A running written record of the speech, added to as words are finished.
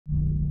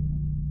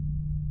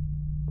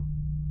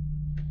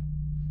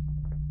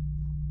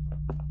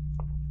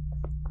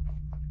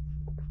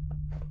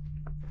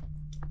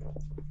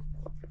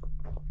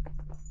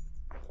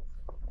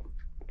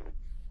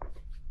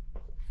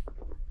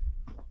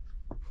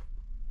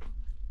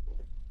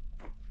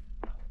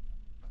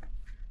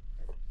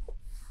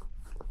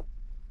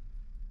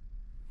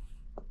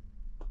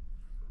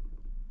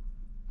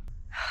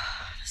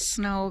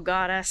snow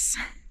got us.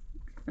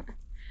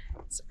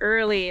 It's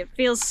early. It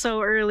feels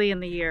so early in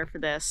the year for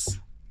this.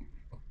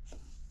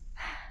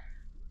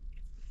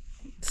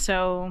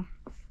 So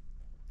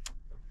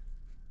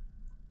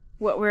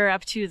what we're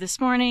up to this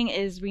morning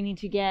is we need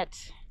to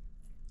get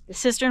the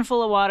cistern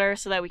full of water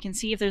so that we can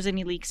see if there's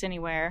any leaks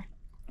anywhere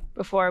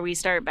before we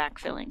start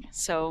backfilling.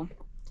 So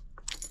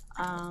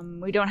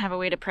we don't have a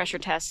way to pressure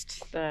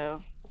test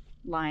the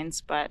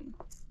lines, but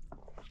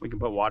we can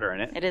put water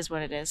in it. It is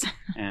what it is.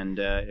 And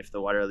if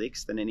the water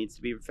leaks, then it needs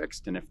to be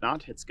fixed. And if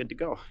not, it's good to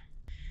go.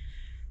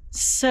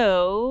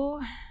 So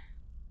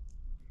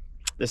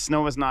the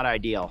snow is not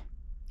ideal.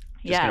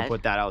 Just gonna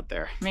put that out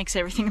there. Makes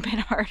everything a bit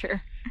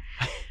harder.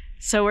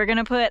 So we're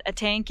gonna put a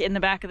tank in the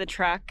back of the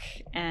truck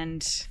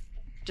and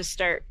just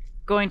start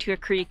going to a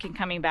creek and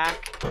coming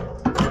back.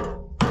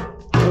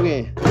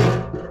 Okay,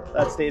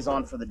 that stays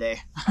on for the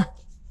day.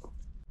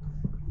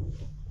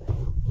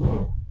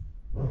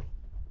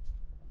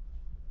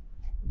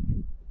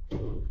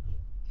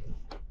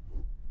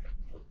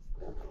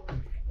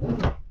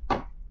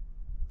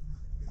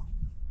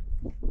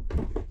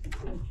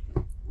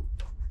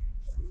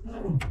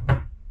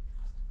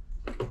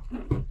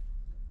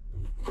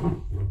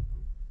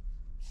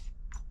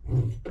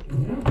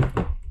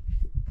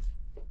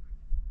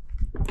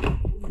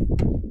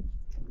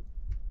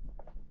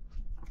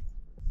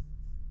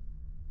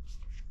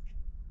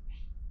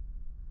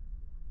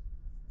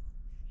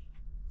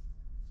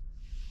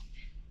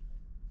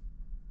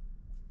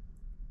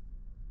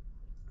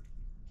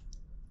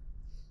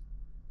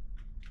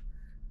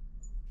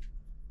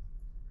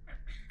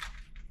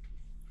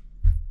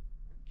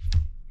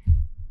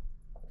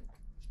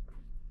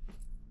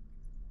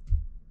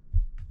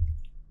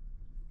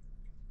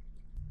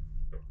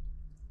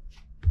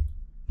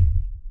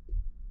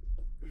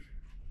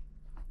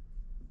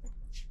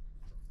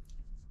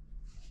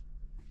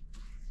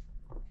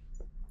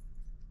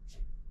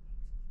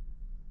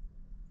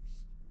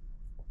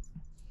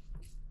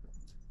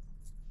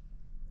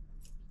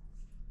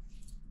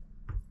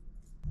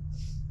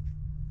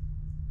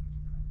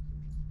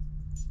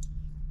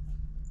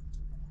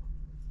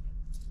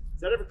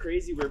 Is that ever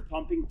crazy? We were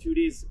pumping 2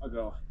 days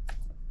ago.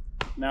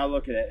 Now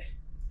look at it.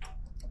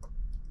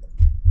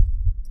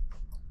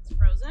 It's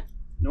frozen?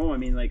 No, I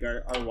mean like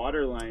our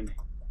water line.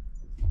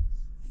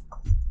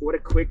 What a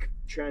quick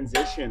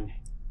transition.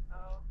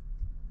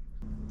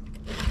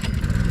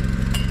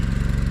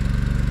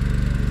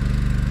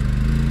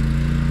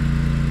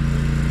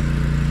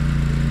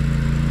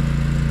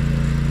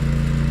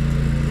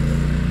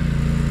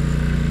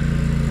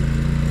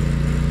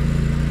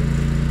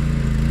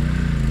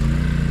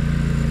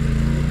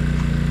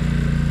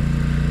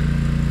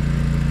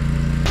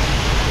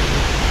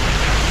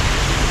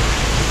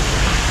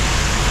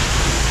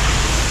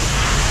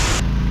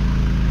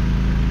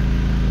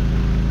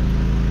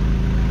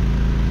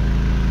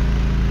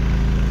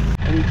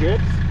 Any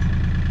drips?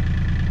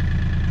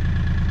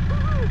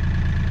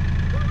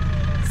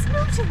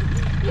 Snow children!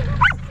 You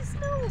see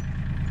snow!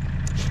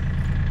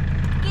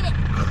 Get it!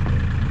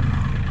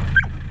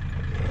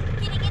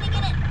 Get it, get it,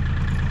 get it!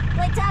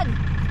 Play tug!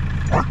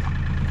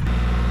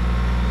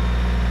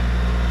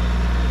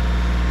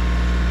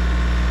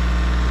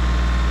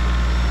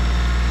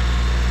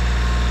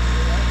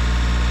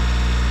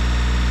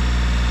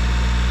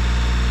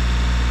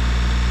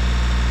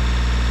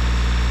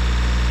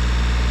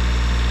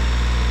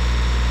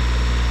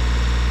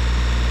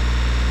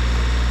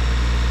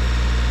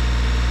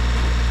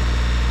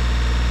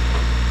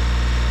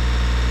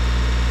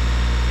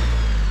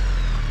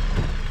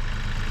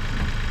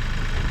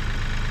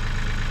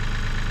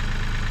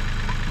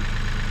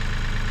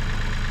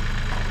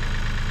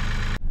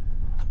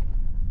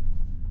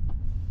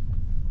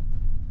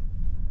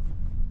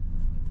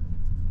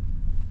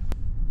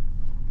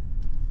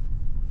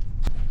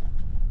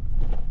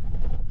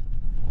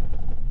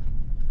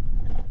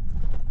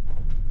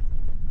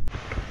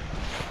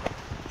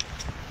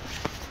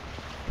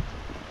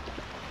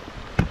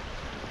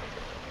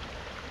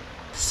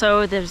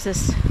 So there's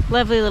this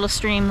lovely little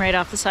stream right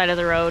off the side of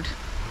the road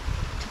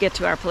to get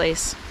to our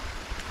place.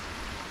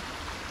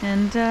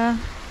 And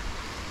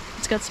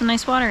it's got some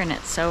nice water in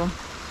it, so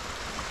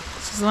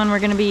this is the one we're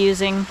going to be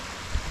using.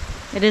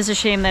 It is a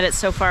shame that it's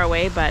so far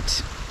away,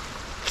 but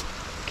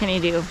what can you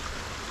do?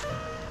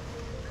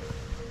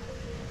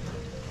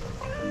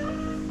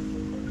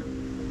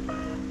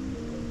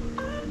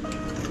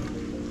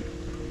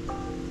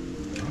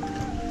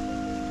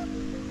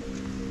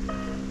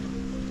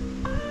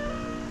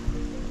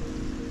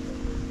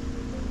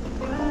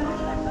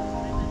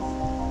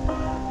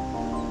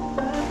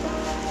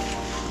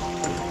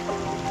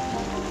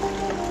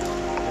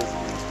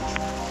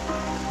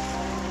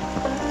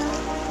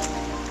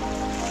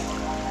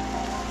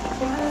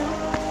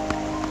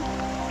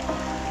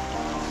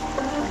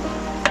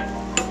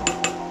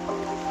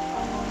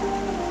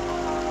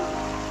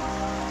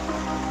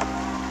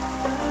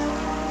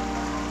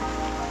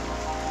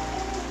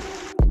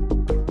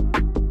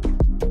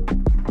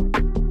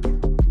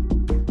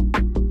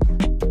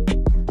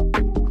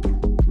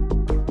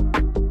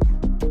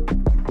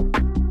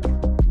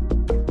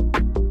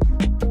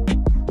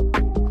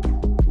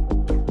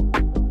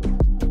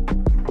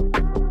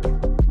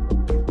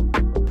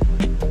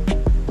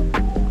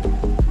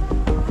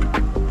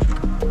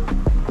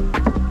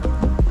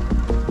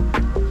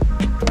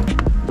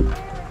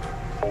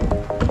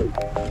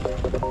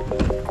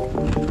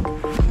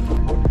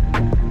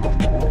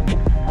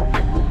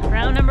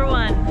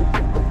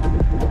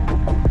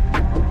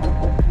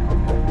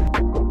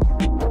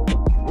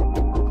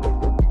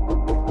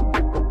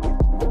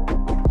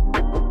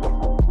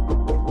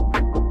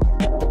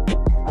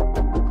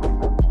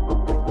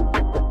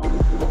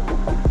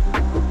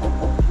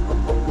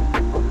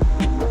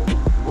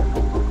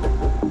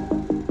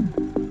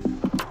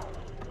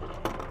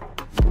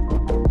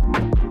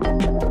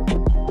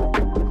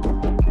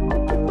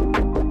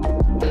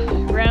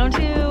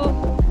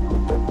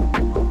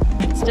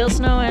 Still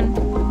snowing.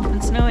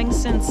 Been snowing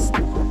since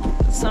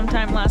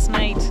sometime last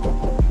night,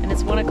 and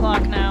it's 1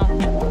 o'clock now.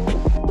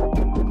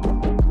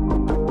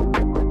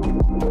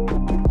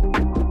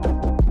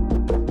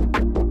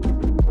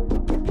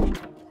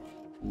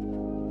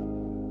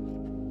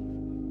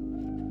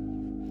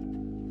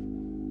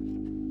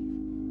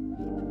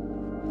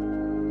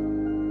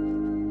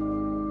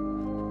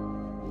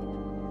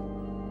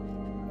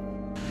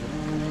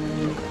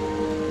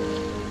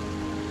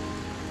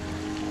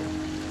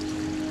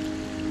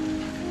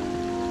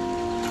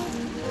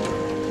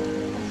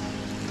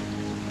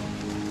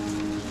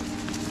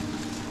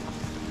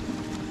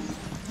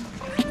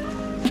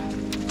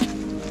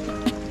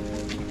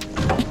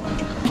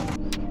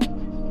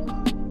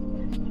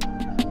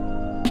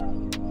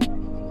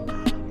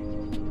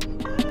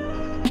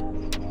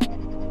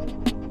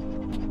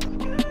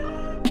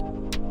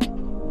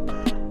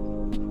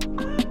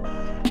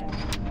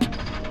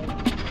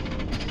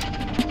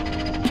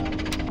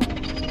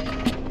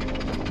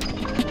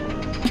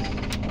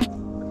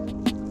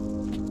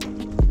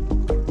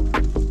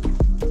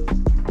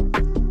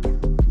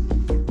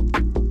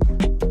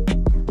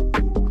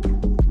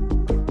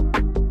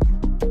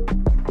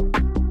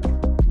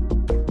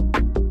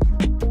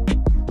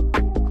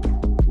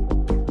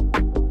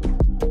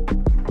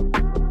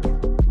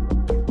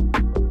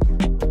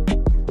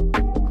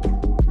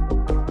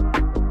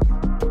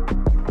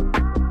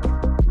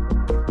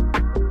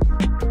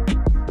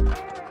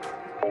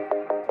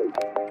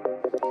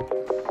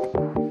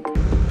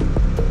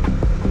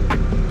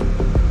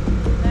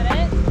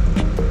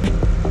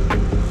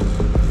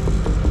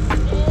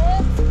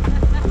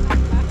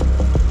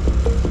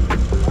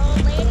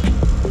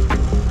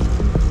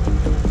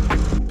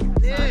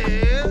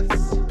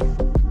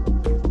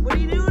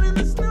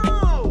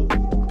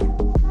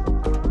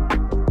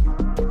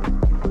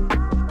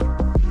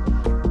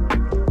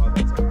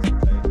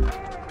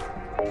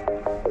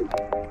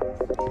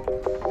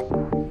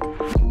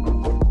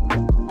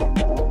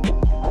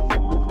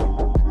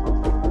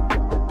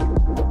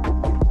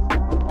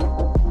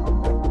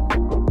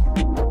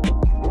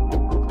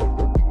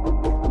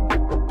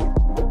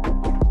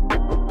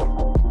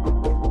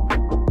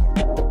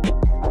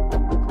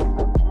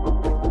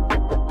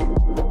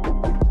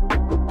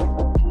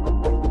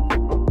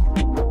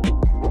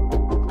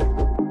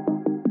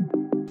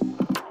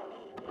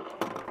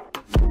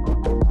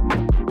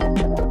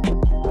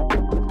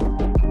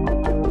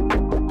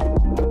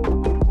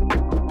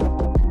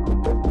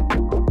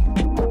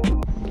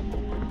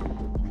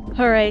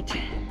 All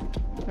right,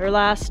 our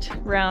last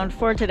round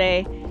for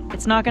today.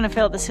 It's not gonna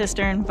fill the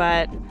cistern,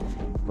 but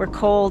we're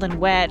cold and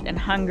wet and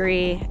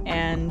hungry,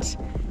 and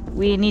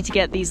we need to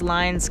get these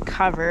lines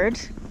covered.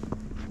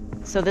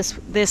 So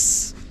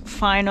this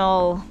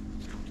final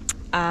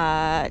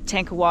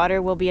tank of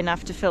water will be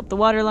enough to fill up the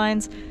water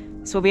lines.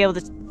 So we'll be able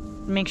to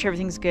make sure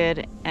everything's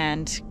good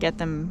and get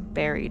them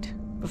buried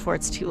before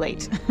it's too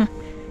late.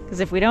 Because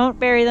if we don't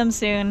bury them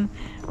soon,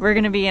 we're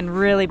gonna be in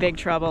really big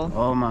trouble.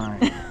 Oh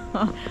my.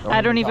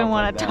 I don't even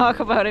want to talk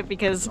about it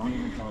because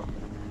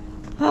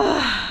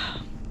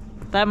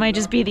that might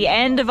just be the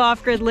end of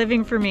off-grid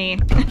living for me.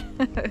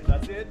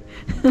 That's it?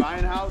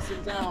 Buying a house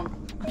in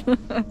town.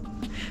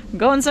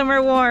 Going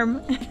somewhere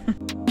warm.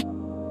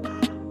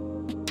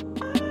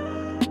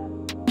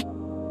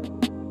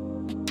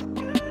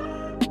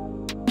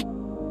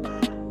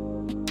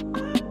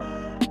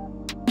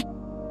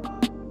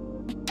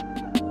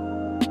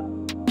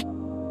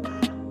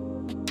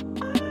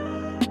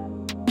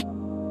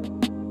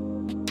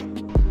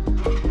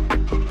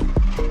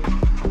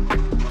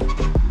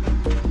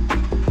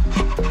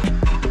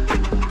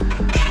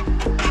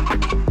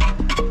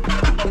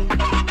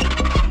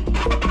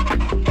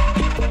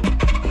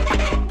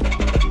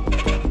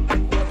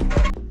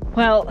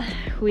 Well,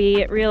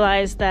 we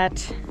realized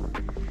that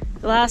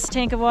the last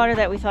tank of water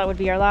that we thought would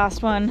be our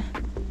last one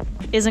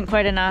isn't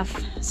quite enough,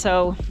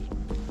 so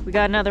we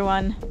got another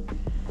one.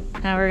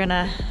 Now we're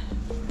gonna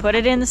put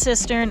it in the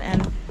cistern,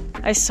 and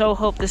I so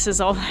hope this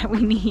is all that we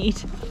need.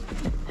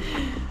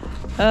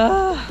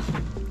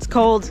 It's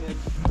cold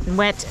and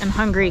wet and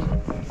hungry.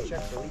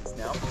 Check the leaks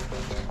now.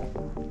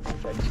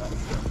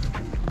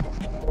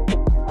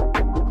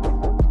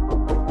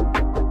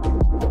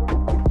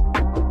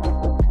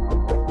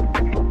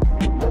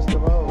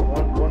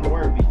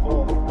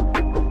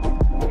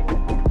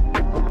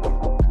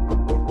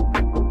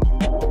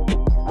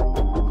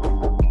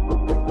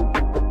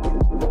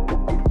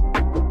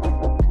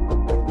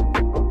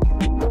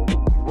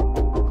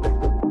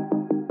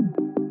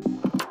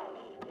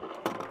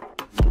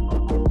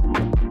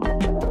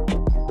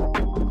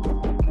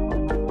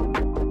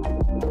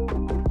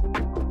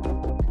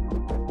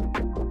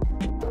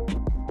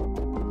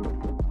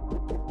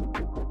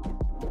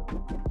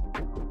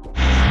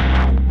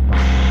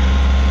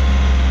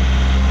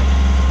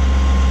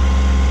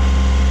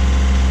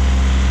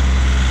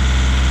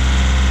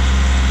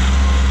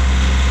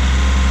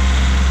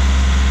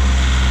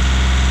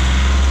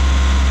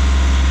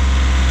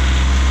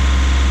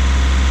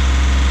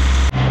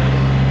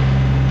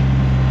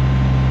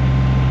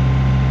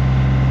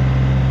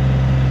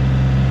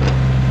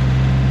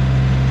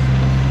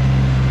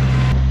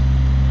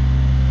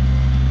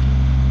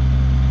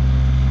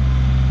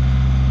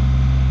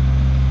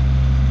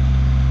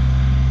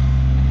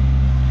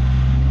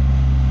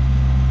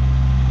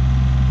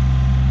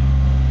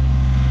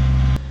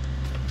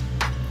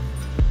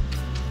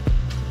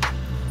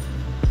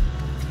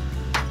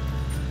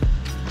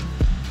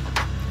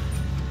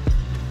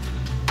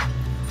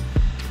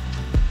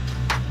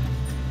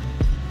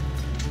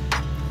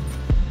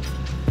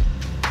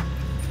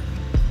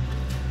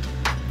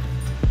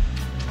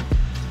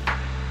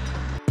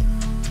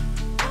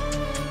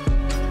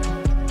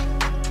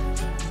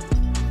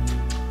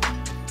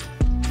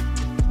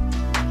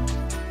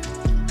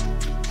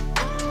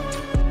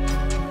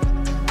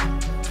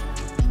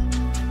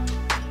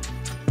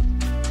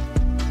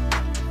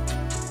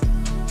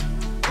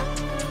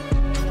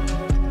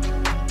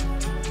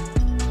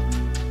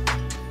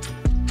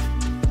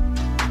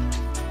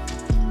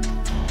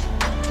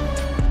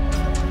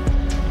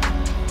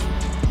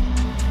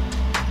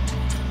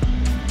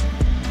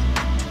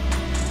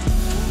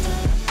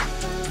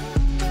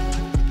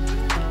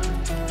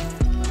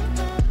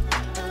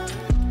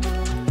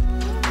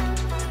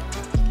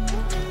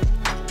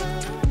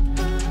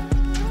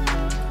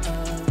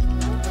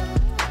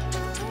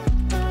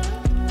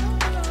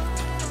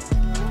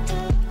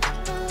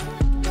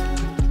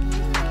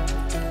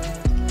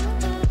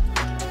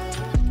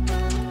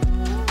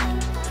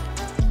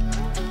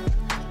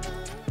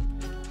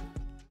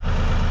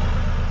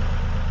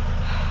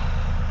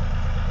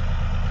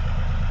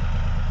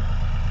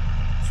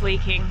 it's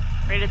leaking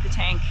right at the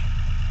tank,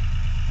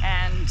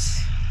 and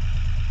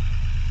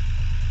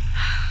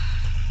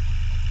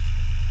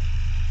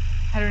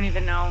I don't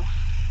even know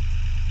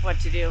what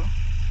to do.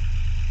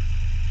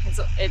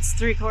 It's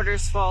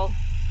 3/4 full,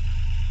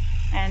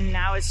 and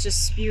now it's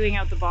just spewing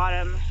out the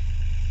bottom.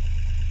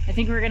 I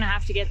think we're gonna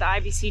have to get the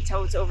IBC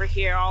totes over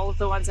here, all of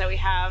the ones that we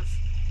have,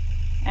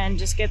 and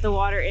just get the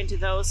water into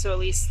those so at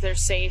least they're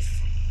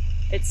safe.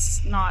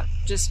 It's not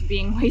just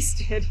being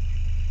wasted.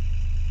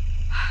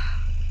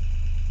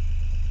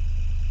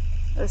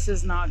 This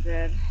is not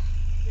good.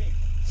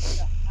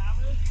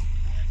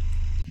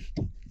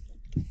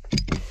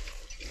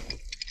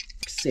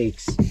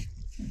 Sakes.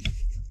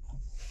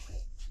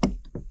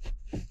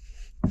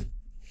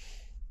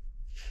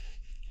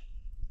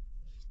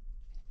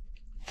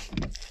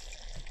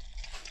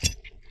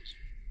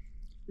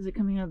 Is it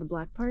coming out of the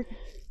black part?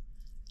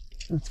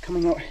 It's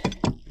coming out.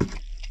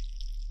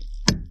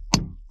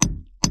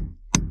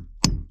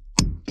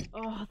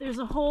 Oh, there's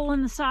a hole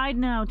in the side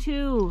now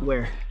too.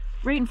 Where?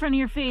 Right in front of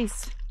your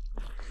face.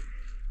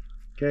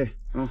 Okay,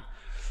 well,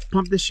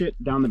 pump this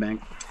shit down the bank.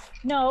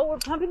 No, we're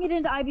pumping it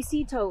into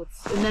IBC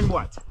totes. And then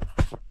what?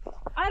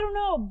 I don't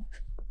know.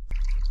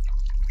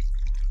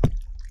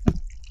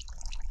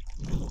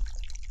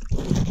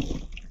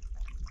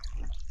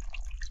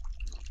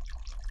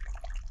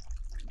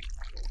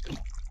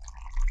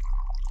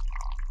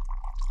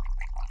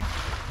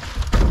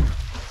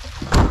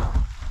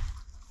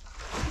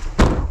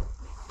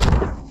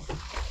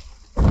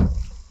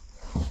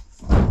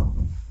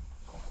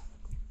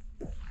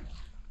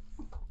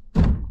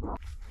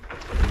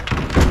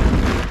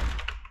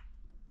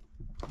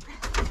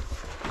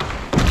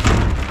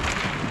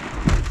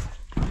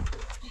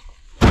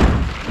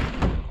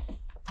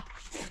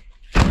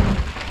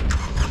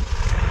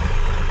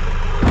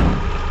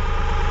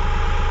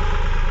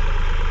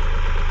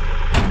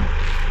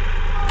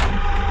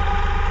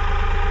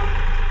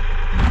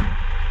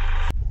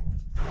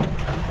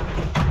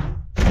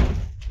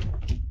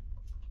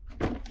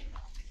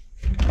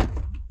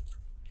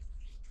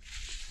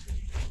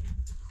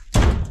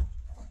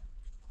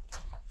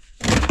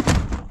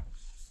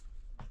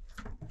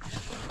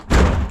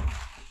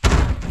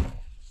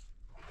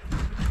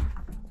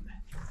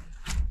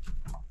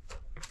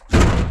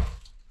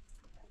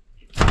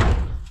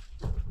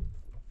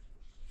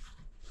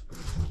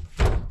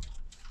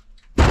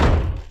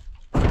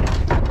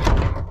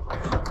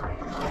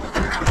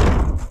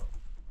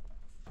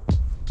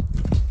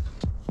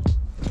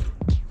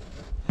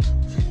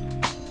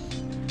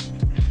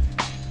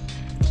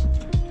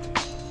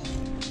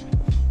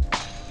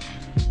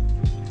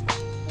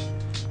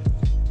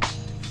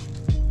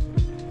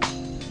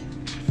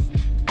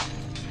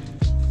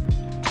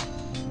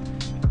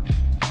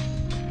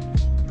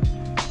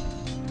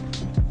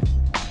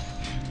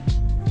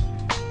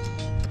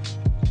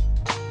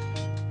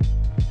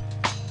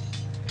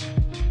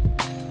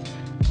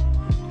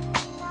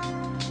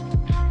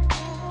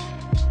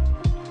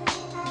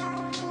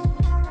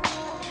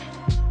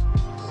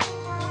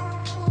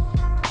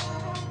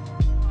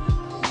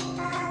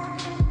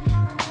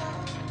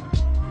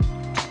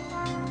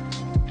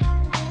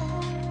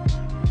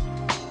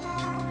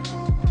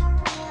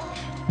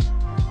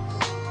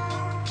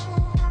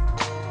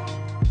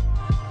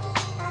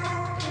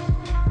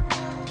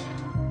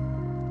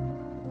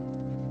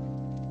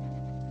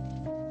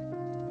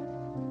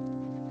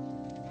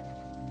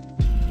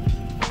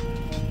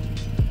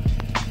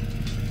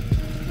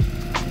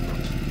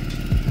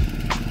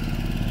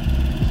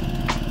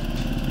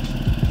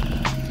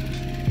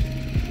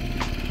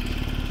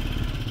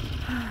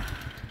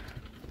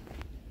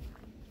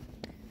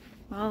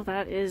 Well,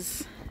 that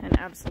is an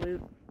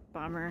absolute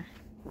bummer.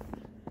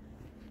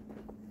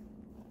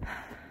 I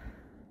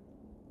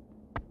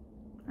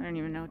don't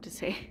even know what to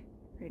say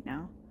right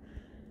now.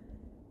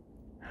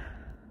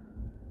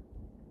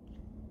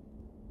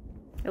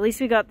 At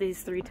least we got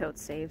these 3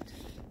 totes saved.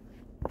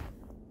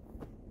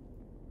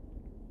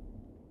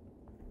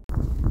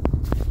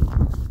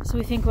 So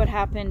we think what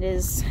happened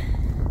is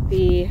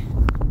the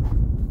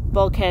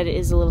bulkhead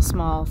is a little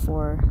small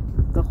for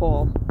the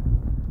hole,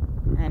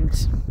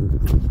 and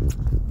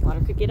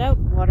water could get out.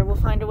 Water will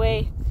find a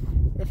way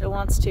if it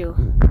wants to.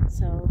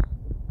 So,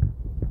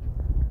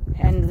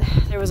 and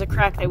there was a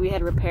crack that we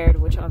had repaired,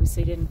 which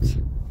obviously didn't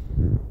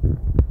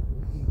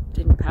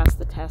pass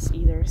the test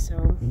either.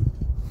 So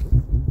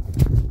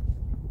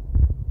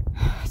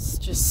it's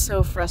just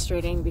so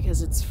frustrating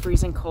because it's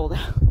freezing cold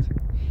out.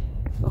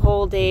 A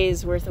whole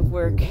day's worth of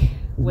work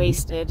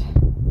wasted,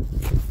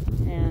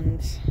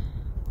 and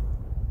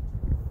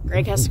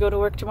Greg has to go to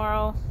work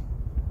tomorrow.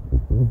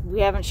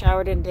 We haven't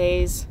showered in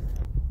days.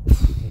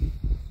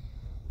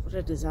 What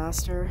a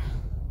disaster.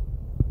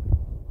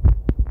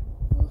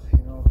 Well, you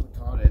know, we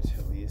caught it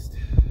at least.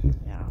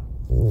 Yeah.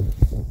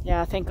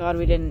 Yeah, thank God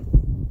we didn't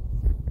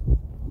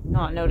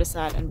not notice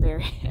that and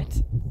bury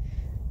it,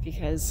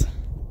 because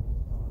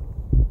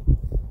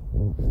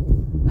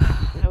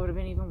that would have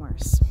been even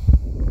worse.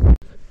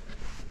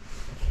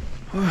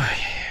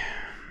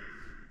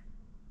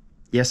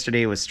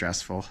 Yesterday was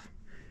stressful.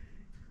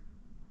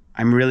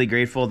 I'm really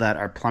grateful that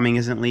our plumbing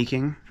isn't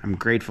leaking. I'm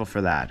grateful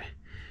for that.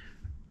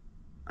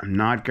 I'm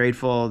not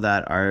grateful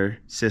that our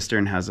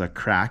cistern has a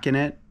crack in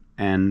it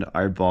and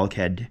our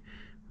bulkhead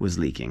was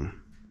leaking,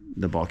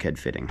 the bulkhead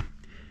fitting.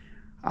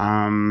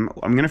 I'm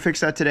gonna fix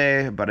that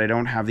today, but I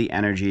don't have the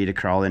energy to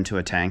crawl into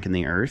a tank in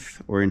the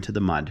earth or into the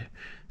mud.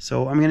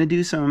 So I'm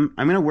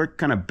gonna work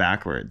kind of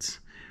backwards.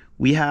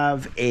 We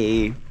have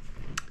a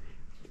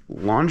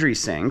laundry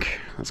sink.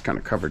 That's kind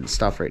of covered in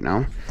stuff right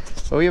now.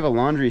 But we have a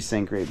laundry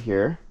sink right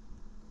here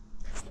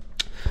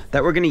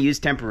that we're gonna use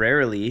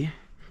temporarily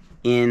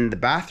in the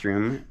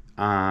bathroom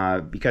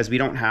because we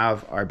don't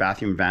have our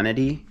bathroom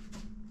vanity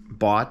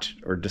bought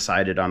or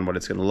decided on what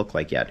it's gonna look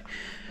like yet.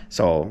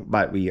 So,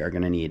 but we are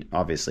gonna need,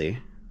 obviously,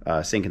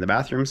 a sink in the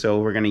bathroom, so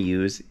we're gonna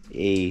use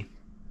a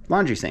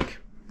laundry sink.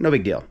 No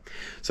big deal.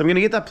 So I'm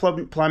gonna get that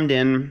plumbed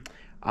in,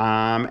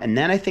 and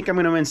then I think I'm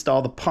gonna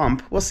install the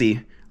pump. We'll see.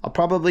 I'll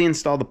probably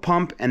install the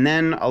pump, and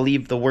then I'll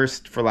leave the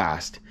worst for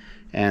last.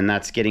 And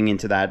that's getting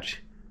into that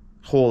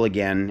hole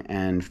again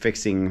and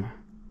fixing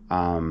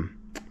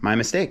my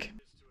mistake.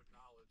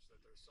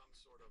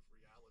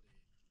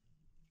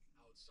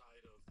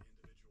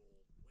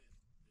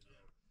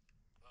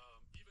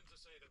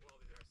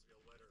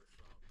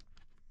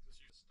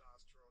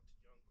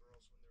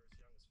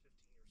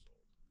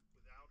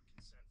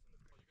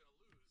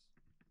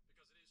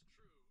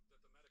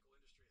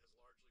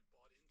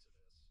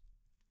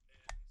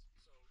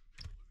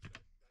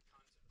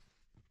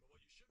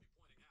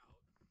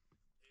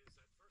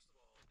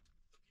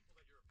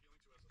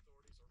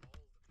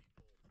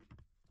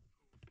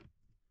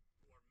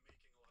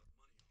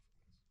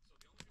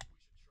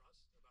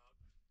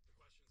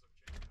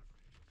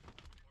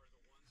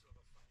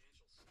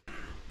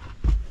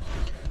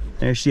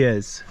 There she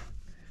is.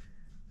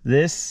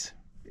 This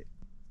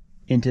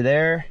into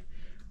there.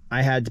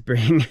 I had to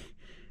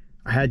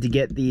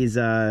get these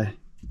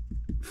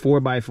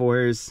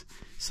 4x4s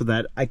so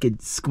that I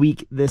could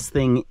squeak this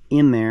thing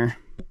in there.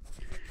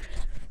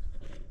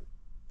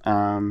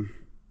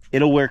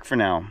 It'll work for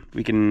now.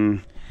 We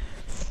can,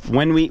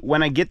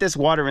 when I get this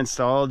water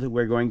installed,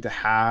 we're going to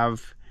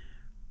have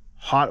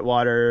hot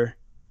water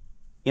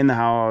in the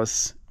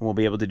house. We'll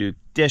be able to do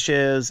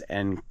dishes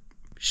and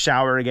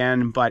shower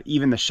again, but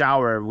even the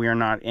shower, we are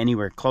not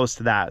anywhere close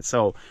to that.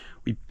 So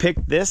we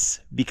picked this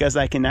because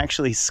I can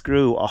actually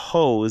screw a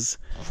hose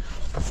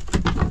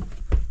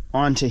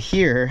onto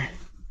here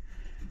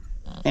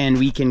and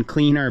we can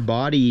clean our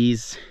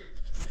bodies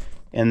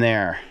in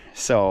there.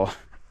 So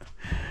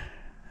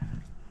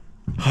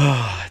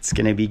it's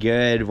gonna be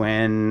good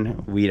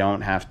when we don't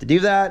have to do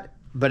that,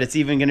 but it's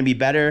even gonna be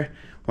better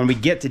when we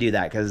get to do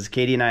that, because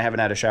Katie and I haven't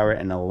had a shower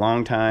in a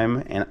long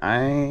time and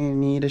I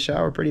need a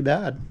shower pretty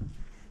bad.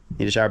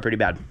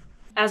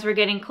 As we're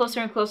getting closer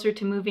and closer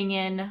to moving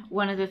in,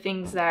 one of the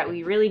things that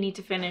we really need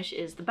to finish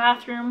is the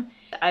bathroom.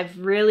 I've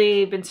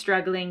really been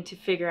struggling to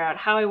figure out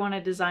how I want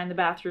to design the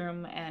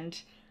bathroom and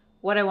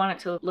what I want it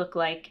to look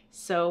like.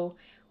 So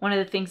one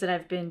of the things that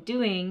I've been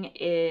doing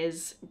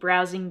is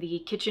browsing the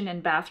kitchen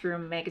and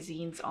bathroom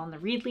magazines on the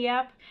Readly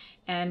app,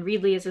 and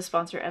Readly is a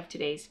sponsor of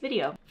today's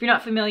video. If you're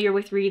not familiar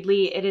with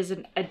Readly, it is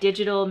a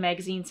digital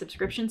magazine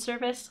subscription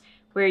service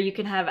where you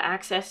can have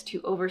access to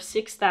over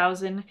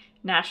 6,000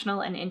 national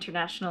and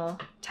international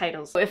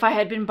titles. If I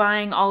had been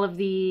buying all of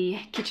the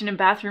kitchen and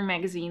bathroom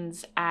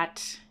magazines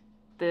at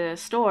the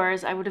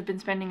stores, I would have been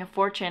spending a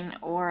fortune,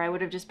 or I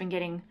would have just been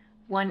getting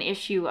one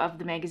issue of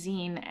the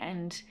magazine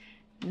and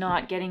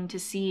not getting to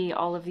see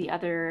all of the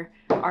other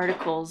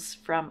articles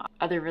from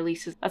other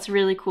releases. That's a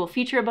really cool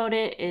feature about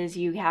it, is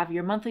you have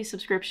your monthly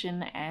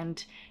subscription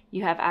and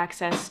you have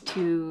access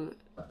to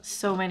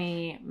so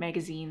many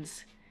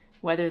magazines,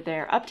 whether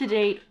they're up to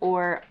date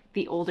or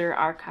the older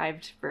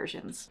archived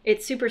versions.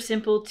 It's super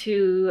simple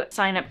to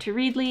sign up to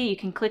Readly. You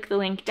can click the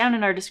link down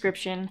in our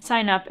description,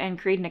 sign up and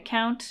create an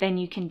account. Then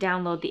you can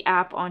download the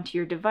app onto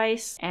your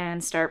device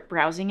and start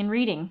browsing and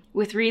reading.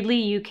 With Readly,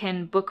 you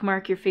can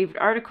bookmark your favorite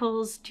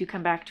articles to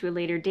come back to a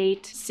later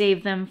date,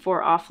 save them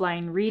for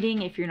offline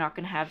reading if you're not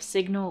going to have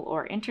signal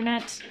or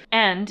internet.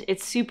 And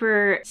it's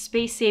super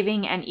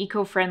space-saving and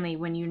eco-friendly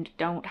when you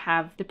don't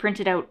have the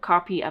printed out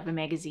copy of a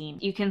magazine.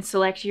 You can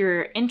select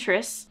your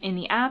interests in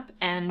the app,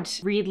 and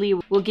Readly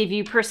will give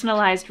you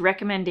personalized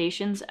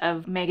recommendations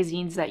of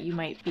magazines that you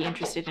might be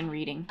interested in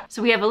reading.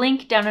 So we have a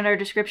link down in our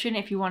description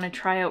if you want to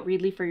try out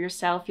Readly for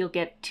yourself. You'll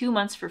get 2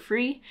 months for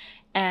free,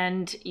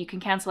 and you can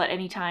cancel at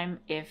any time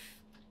if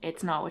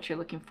it's not what you're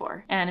looking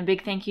for. And a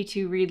big thank you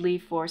to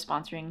Readly for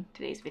sponsoring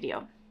today's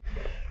video.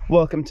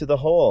 Welcome to the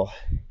hole.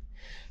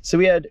 So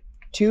we had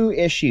two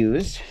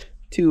issues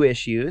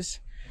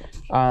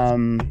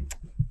trying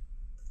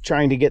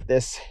to get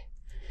this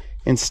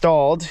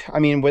installed. I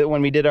mean,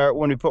 when we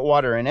put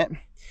water in it.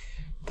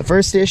 The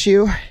first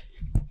issue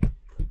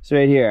is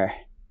right here.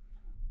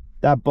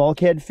 That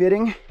bulkhead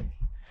fitting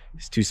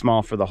is too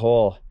small for the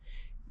hole.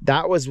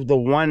 That was the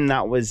one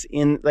that was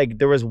in, like,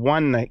 there was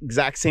one the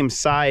exact same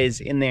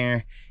size in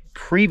there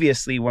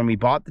previously when we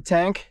bought the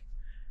tank,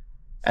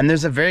 and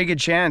there's a very good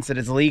chance that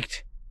it's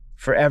leaked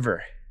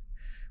forever.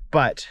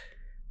 But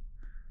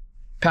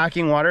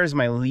Packing water is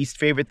my least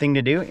favorite thing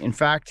to do. In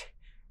fact,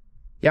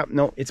 yep,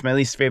 no, it's my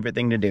least favorite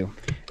thing to do.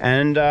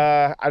 And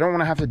I don't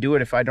want to have to do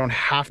it if I don't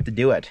have to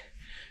do it.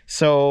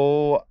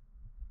 So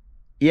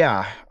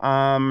yeah,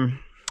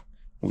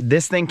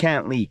 this thing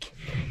can't leak.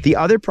 The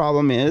other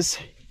problem is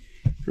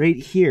right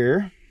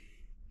here,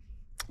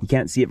 you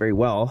can't see it very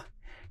well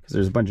because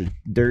there's a bunch of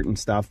dirt and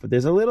stuff, but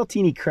there's a little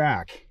teeny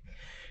crack.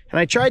 And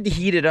I tried to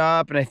heat it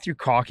up and I threw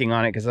caulking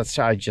on it because that's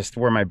just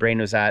where my brain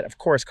was at. Of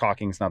course,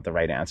 caulking is not the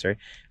right answer.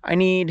 I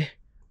need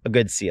a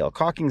good seal.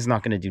 Caulking's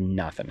not going to do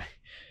nothing.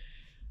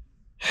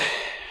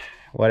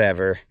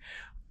 Whatever.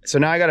 So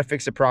now I got to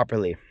fix it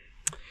properly.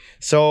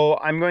 So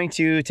I'm going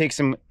to take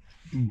some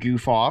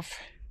goof off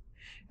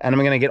and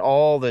I'm going to get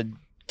all the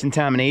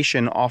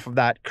contamination off of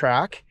that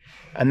crack.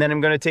 And then I'm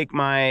going to take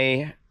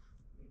my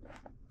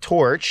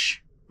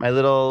torch, my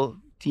little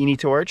teeny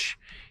torch,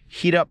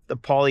 heat up the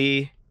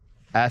polyethylene,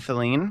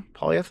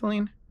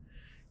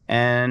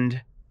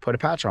 and put a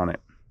patch on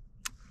it.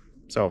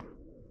 So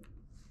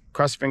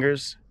cross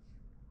fingers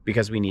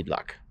because we need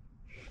luck.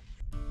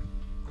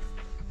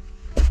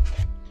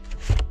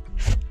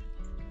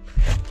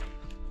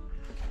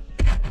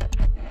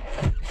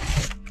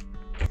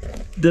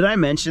 Did I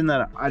mention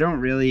that I don't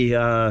really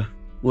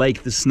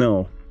like the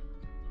snow?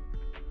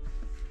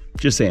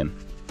 Just saying.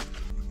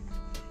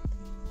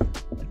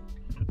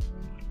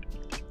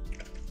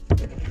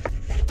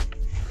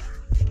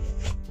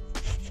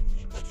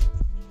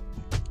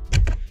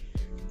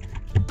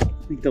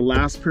 I think the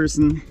last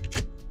person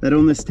that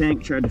owned this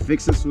tank tried to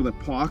fix this with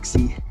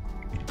epoxy.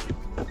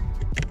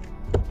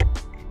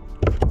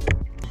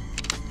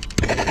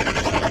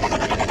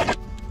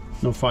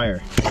 No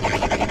fire.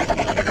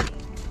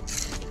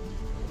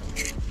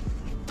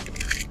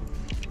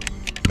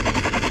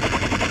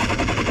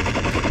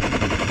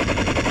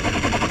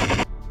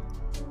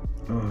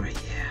 Oh yeah,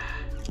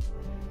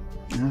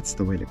 that's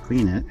the way to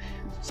clean it.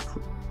 Just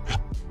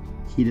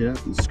heat it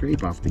up and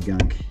scrape off the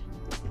gunk.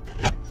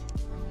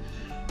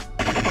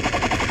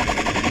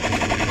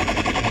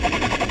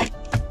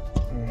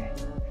 Okay.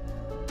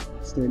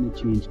 Starting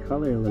to change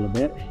color a little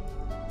bit.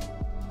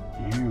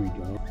 There we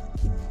go.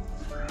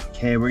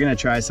 Okay, we're gonna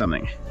try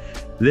something.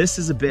 This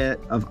is a bit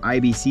of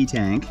IBC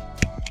tank.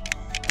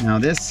 Now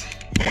this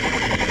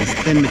is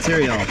thin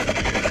material,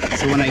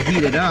 so when I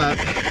heat it up,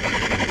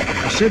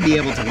 I should be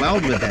able to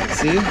weld with it.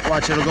 See?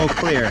 Watch, it'll go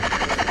clear.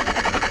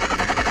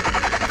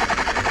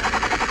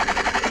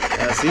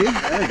 See?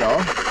 There we go.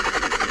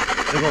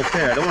 It'll go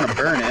clear. I don't want to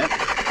burn it.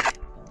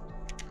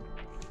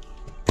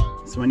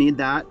 So I need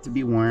that to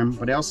be warm,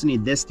 but I also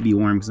need this to be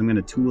warm because I'm going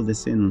to tool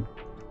this in.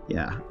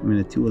 Yeah, I'm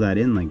going to tool that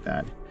in like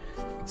that.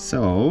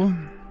 So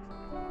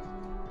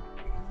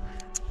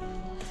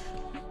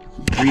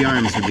 3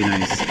 arms would be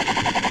nice.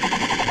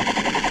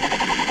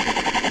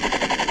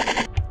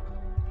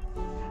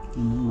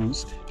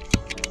 Almost.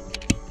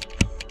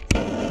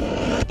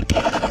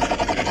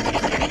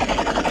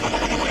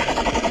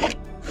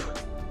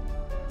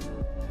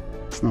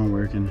 It's not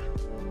working.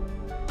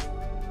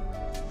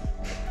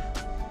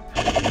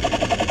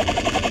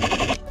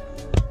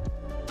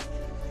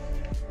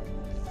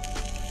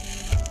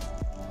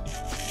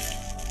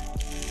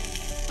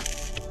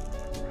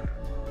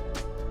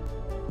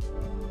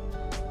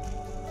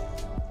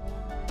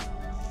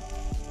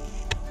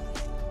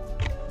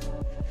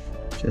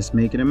 Just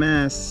making a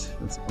mess.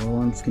 That's all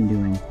I'm fucking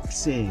doing.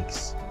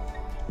 Sakes.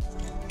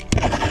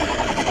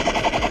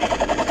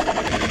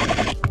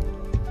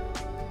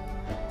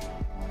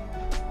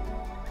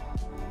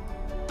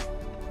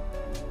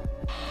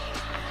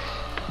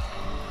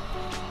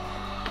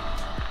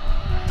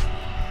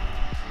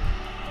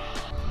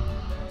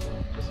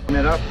 Just clean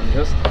it up and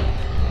just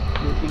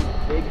making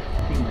a big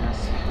fucking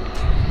mess.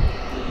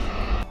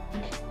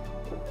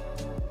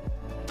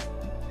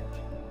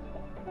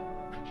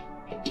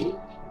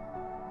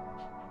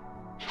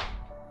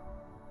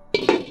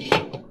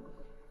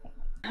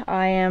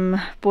 I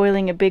am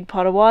boiling a big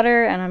pot of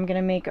water and I'm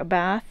gonna make a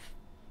bath,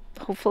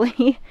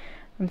 hopefully.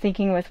 I'm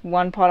thinking with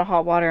 1 pot of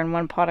hot water and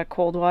 1 pot of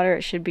cold water,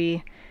 it should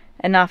be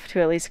enough to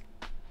at least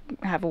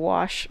have a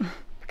wash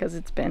because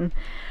it's been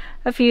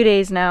a few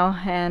days now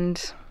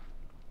and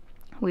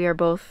we are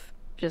both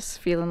just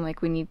feeling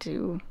like we need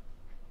to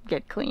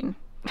get clean.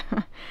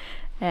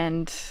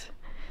 And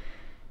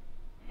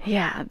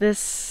yeah,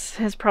 this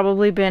has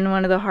probably been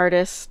one of the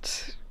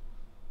hardest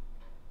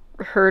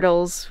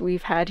hurdles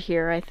we've had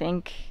here. I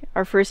think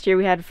our first year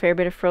we had a fair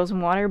bit of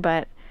frozen water,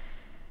 but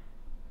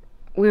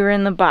we were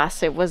in the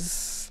bus. It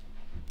was,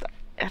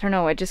 I don't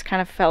know, it just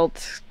kind of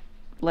felt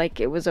like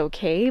it was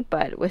okay,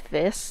 but with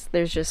this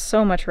there's just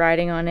so much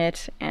riding on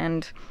it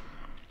and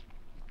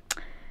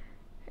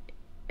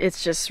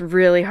it's just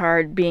really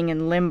hard being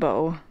in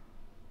limbo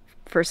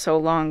for so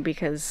long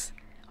because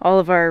all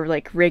of our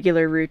like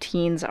regular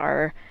routines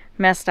are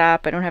messed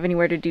up. I don't have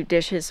anywhere to do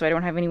dishes, so I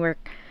don't have anywhere.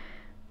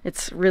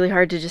 It's really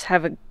hard to just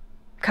have a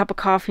cup of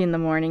coffee in the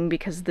morning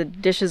because the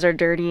dishes are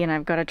dirty and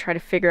I've got to try to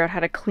figure out how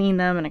to clean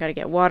them and I got to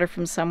get water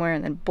from somewhere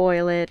and then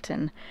boil it,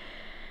 and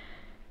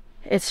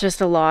it's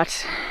just a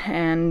lot.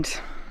 And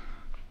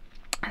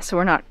So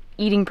we're not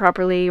eating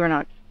properly, we're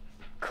not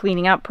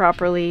cleaning up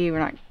properly, we're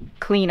not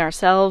clean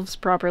ourselves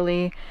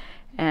properly,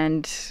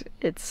 and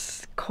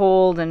it's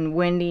cold and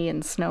windy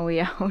and snowy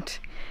out,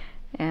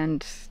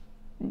 and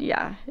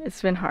yeah,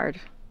 it's been hard.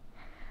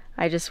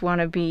 I just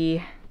want to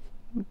be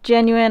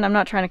genuine. I'm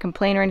not trying to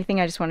complain or anything.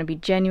 I just want to be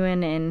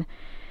genuine in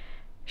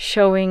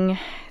showing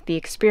the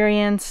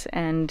experience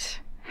and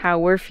how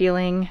we're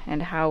feeling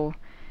and how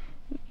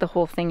the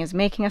whole thing is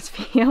making us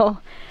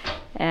feel.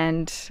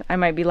 And I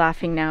might be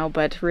laughing now,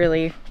 but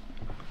really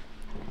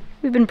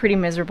we've been pretty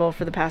miserable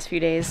for the past few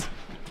days.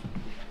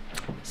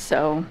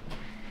 So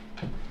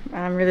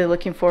I'm really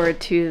looking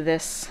forward to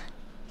this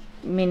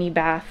mini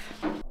bath.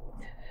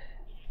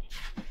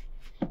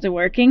 Is it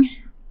working?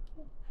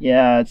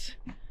 Yeah, it's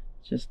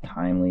just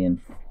timely, and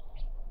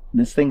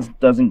this thing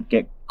doesn't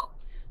get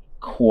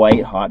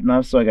quite hot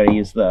enough, so I gotta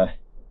use the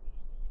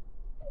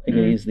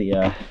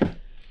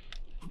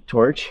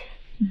torch,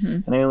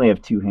 and I only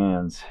have 2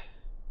 hands.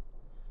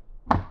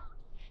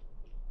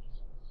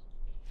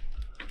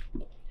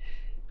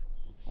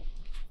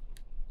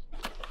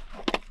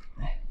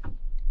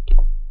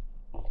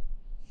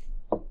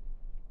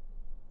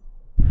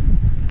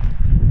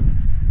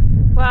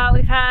 Well,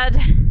 we've had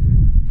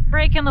a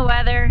break in the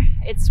weather.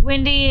 It's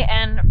windy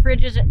and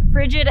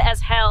frigid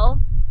as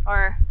hell.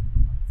 Or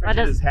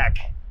Frigid as heck.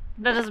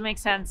 that doesn't make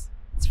sense.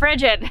 It's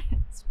frigid.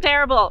 It's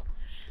terrible.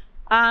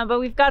 But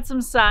we've got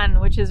some sun,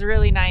 which is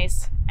really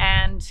nice.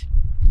 And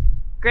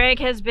Greg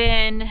has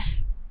been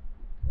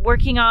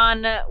working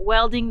on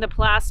welding the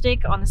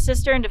plastic on the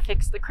cistern to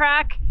fix the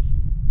crack.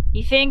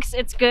 He thinks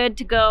it's good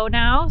to go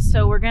now,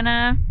 so we're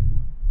gonna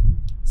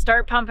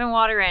start pumping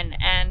water in.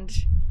 And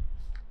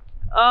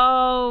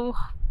oh,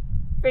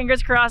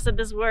 fingers crossed that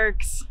this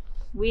works.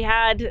 We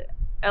had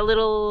a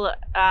little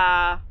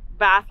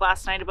bath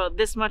last night, about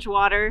this much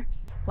water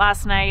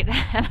last night,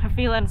 and I'm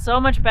feeling so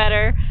much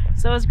better.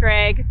 So is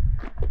Greg.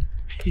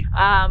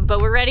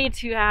 But we're ready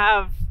to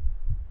have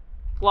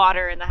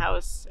water in the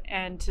house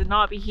and to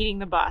not be heating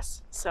the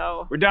bus.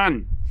 So We're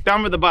done.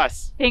 Done with the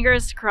bus.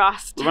 fingers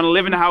crossed. We're gonna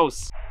live in a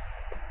house.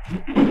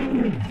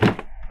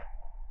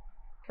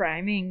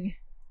 Priming.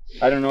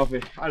 I don't know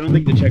if I don't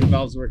think the check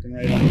valve's working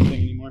right on this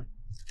thing anymore.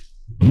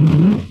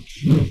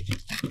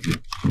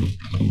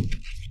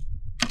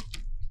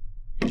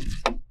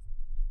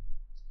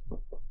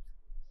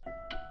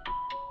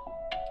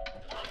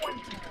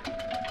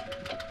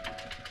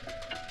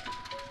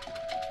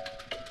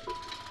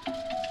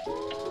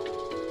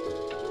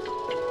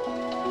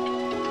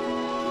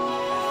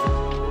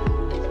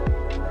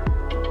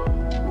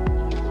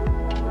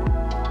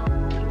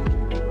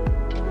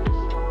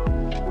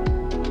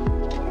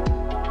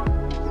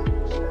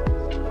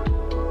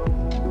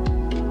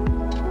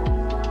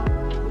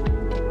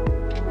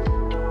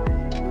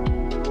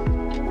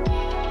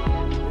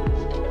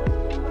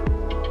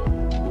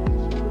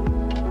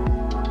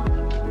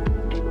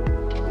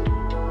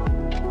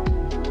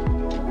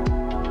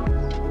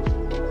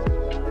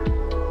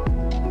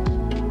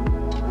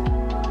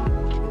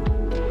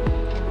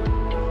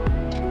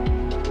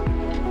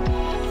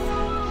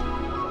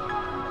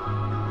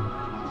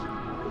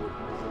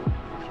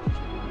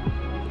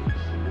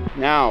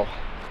 Now,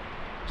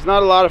 there's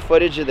not a lot of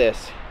footage of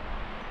this.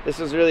 This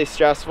was really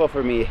stressful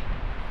for me.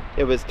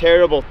 It was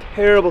terrible,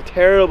 terrible,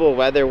 terrible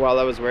weather while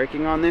I was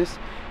working on this.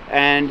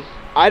 And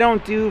I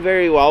don't do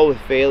very well with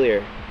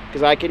failure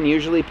because I can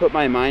usually put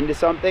my mind to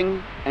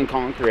something and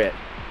conquer it.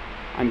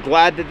 I'm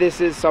glad that this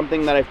is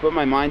something that I've put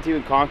my mind to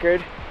and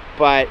conquered,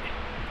 but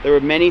there were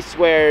many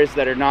swears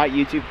that are not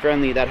YouTube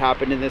friendly that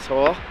happened in this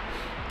hole.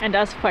 And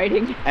us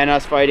fighting. And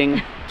us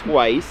fighting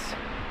twice.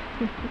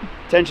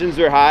 Tensions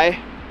were high.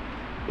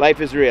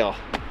 Life is real.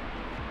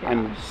 Yeah.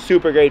 I'm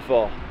super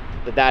grateful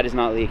that that is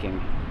not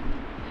leaking.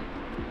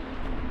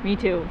 Me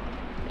too.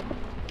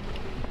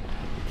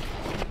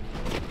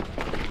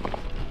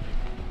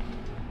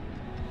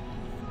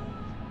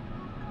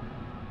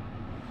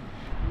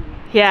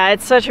 Yeah,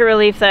 it's such a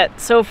relief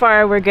that so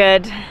far we're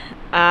good.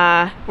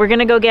 We're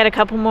gonna go get a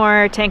couple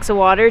more tanks of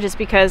water just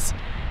because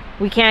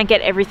we can't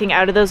get everything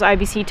out of those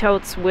IBC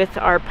totes with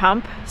our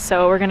pump.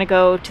 So we're gonna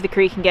go to the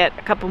creek and get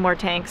a couple more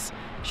tanks.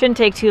 Shouldn't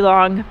take too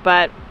long,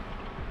 but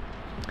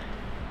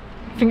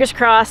fingers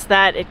crossed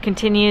that it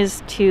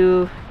continues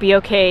to be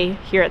okay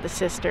here at the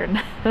cistern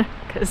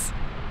because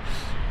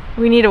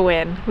we need a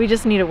win. We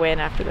just need a win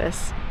after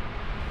this.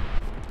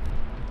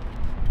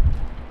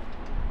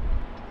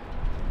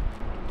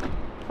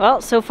 Well,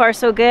 so far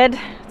so good.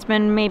 It's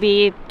been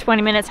maybe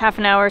 20 minutes, half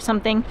an hour or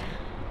something,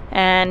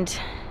 and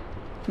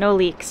no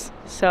leaks.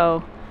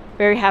 So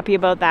very happy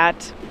about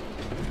that.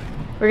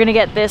 We're gonna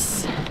get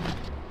this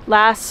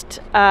last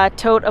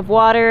tote of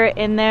water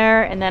in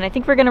there, and then I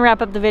think we're gonna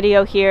wrap up the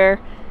video here.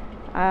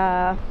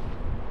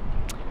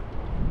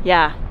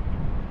 Yeah,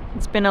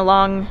 it's been a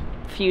long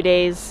few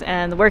days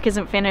and the work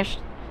isn't finished,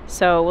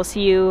 so we'll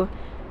see you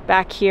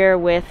back here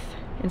with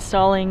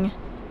installing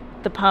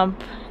the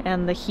pump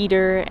and the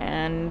heater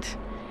and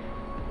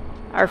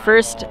our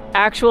first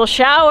actual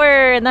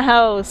shower in the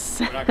house.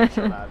 We're not gonna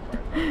show that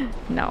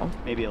part. No.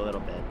 Maybe a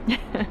little bit.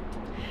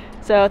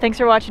 So thanks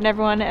for watching,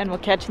 everyone, and we'll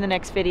catch you in the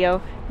next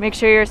video. Make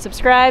sure you're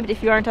subscribed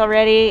if you aren't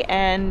already,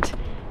 and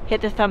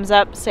hit the thumbs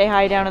up, say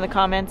hi down in the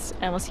comments,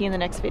 and we'll see you in the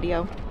next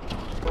video.